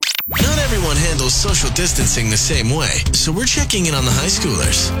everyone handles social distancing the same way, so we're checking in on the high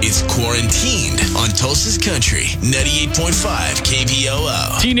schoolers. It's QuaranTEENed on Tulsa's Country, 98.5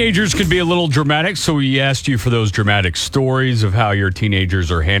 KPOO. Teenagers can be a little dramatic, so we asked you for those dramatic stories of how your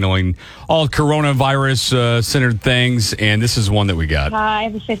teenagers are handling all coronavirus-centered things, and this is one that we got. I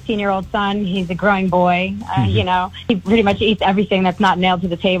have a 15-year-old son. He's a growing boy. You know, he pretty much eats everything that's not nailed to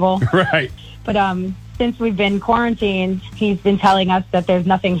the table. Right. But since we've been quarantined, he's been telling us that there's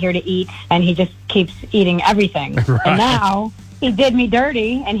nothing here to eat, and he just keeps eating everything. Right. And now he did me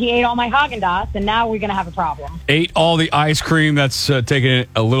dirty, and he ate all my Haagen-Dazs, and now we're going to have a problem. Ate all the ice cream. That's taking it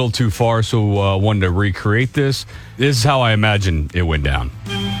a little too far, so wanted to recreate this. This is how I imagine it went down.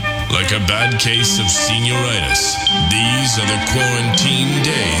 Like a bad case of senioritis, these are the quarantine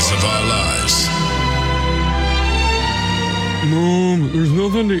days of our lives. Mom, there's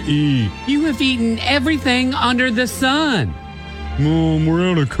nothing to eat. You have eaten everything under the sun. Mom, we're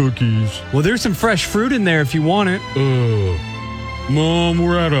out of cookies. Well, there's some fresh fruit in there if you want it. Mom,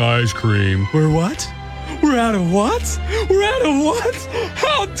 we're out of ice cream. We're what? We're out of what? We're out of what?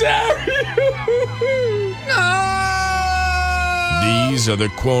 How dare you? These are the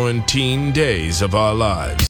quarantine days of our lives.